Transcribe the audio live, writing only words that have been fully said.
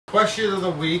Question of the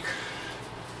week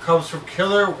comes from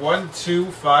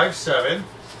Killer1257.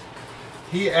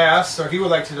 He asks, or he would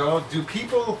like to know, do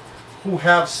people who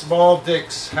have small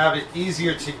dicks have it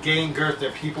easier to gain girth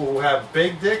than people who have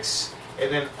big dicks?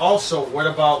 And then also, what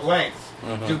about length?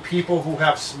 Do people who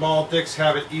have small dicks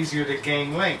have it easier to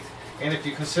gain length? And if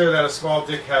you consider that a small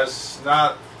dick has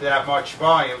not that much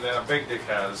volume than a big dick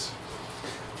has.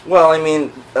 Well, I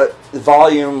mean,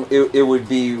 volume, it would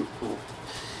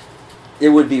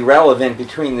be relevant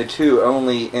between the two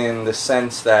only in the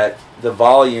sense that the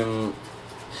volume,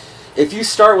 if you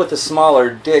start with a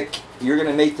smaller dick, you're going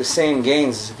to make the same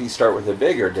gains as if you start with a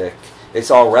bigger dick.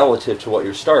 It's all relative to what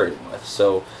you're starting with.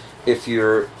 So if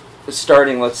you're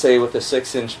starting, let's say, with a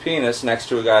 6-inch penis next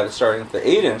to a guy that's starting with the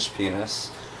 8-inch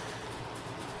penis,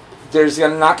 there's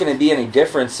not going to be any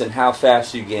difference in how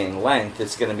fast you gain length.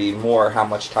 It's going to be more how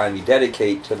much time you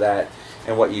dedicate to that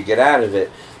and what you get out of it.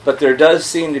 But there does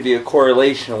seem to be a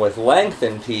correlation with length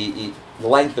in PE,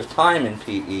 length of time in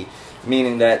PE,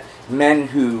 meaning that men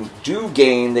who do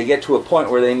gain, they get to a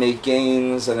point where they make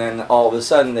gains and then all of a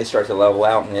sudden they start to level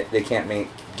out and they can't make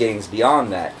gains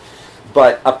beyond that.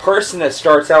 But a person that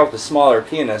starts out with a smaller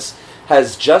penis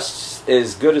has just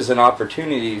as good as an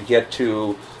opportunity to get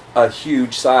to a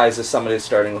huge size as somebody that's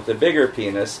starting with a bigger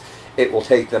penis. It will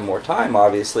take them more time,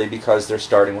 obviously, because they're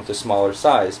starting with a smaller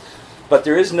size. But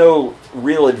there is no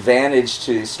real advantage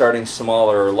to starting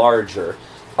smaller or larger.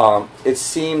 It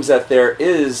seems that there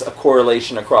is a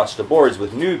correlation across the boards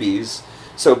with newbies.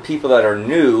 So people that are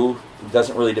new, it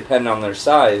doesn't really depend on their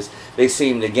size, they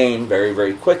seem to gain very,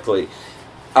 very quickly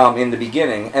in the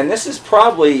beginning. And this is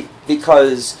probably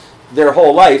because their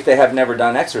whole life they have never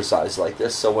done exercise like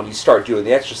this. So when you start doing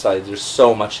the exercise, there's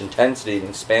so much intensity and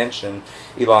expansion,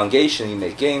 elongation, you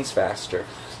make gains faster.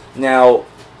 Now,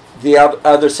 the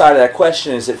other side of that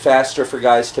question, is it faster for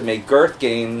guys to make girth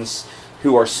gains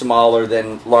who are smaller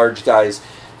than large guys?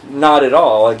 Not at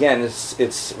all. Again,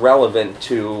 it's relevant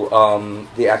to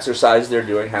the exercise they're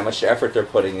doing, how much effort they're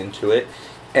putting into it,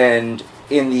 and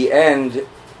in the end,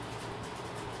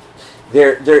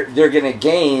 they're going to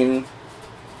gain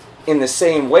in the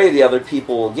same way the other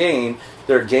people will gain.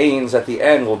 Their gains at the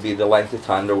end will be the length of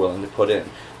time they're willing to put in.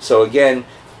 So again,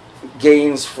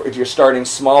 gains, if you're starting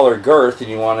smaller girth and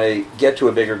you want to get to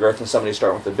a bigger girth than somebody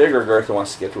starting with a bigger girth and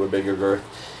wants to get to a bigger girth,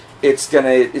 it's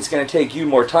gonna take you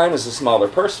more time as a smaller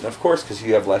person, of course, because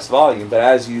you have less volume. But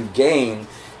as you gain,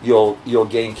 you'll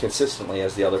gain consistently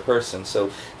as the other person. So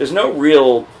there's no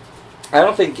real, I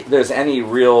don't think there's any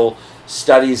real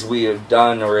studies we have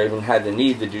done or even had the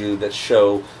need to do that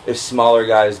show if smaller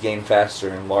guys gain faster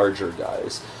than larger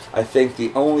guys. I think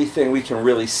the only thing we can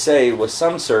really say with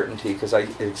some certainty, because I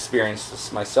experienced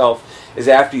this myself, is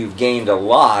after you've gained a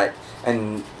lot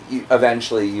and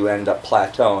eventually you end up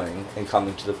plateauing and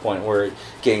coming to the point where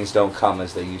gains don't come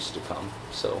as they used to come.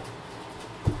 So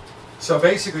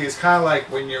basically it's kind of like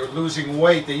when you're losing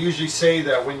weight, they usually say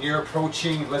that when you're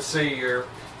approaching, let's say, your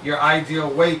ideal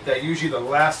weight, that usually the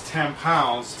last 10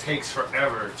 pounds takes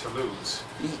forever to lose.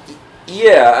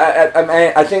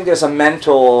 Yeah, I think there's a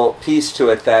mental piece to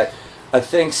it that I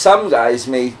think some guys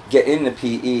may get into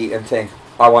PE and think,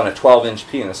 I want a 12-inch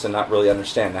penis, and not really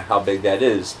understand how big that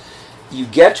is. You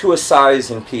get to a size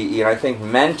in PE, and I think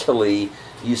mentally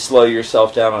you slow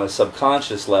yourself down on a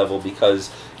subconscious level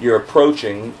because you're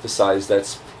approaching the size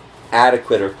that's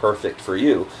adequate or perfect for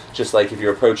you. Just like if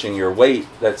you're approaching your weight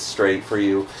that's straight for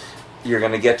you, you're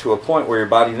going to get to a point where your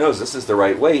body knows this is the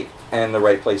right weight and the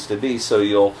right place to be, so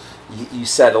you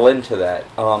settle into that.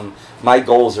 My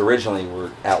goals originally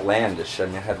were outlandish. I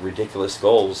mean, I had ridiculous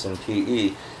goals in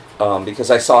PE because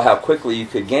I saw how quickly you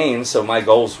could gain, so my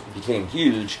goals became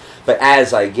huge. But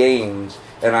as I gained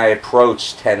and I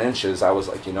approached 10 inches, I was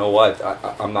like, you know what,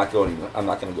 I'm not going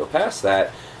to go past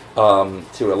that. To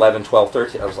 11, 12,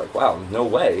 13, I was like, wow, no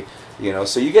way. You know,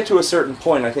 so you get to a certain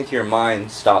point, I think your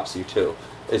mind stops you too.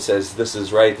 It says, this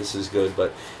is right, this is good,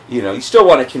 but, you know, you still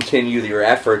want to continue your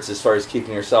efforts as far as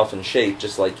keeping yourself in shape,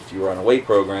 just like if you were on a weight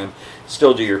program,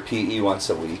 still do your PE once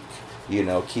a week, you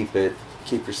know, keep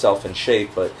yourself in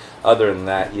shape. But other than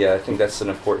that, yeah, I think that's an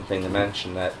important thing to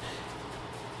mention, that,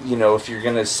 you know, if you're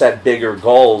going to set bigger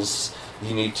goals,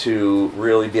 you need to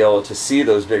really be able to see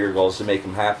those bigger goals to make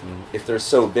them happen. If they're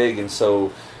so big and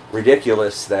so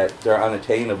ridiculous that they're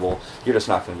unattainable, you're just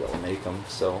not going to be able to make them.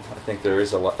 So I think there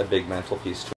is a big mental piece to it.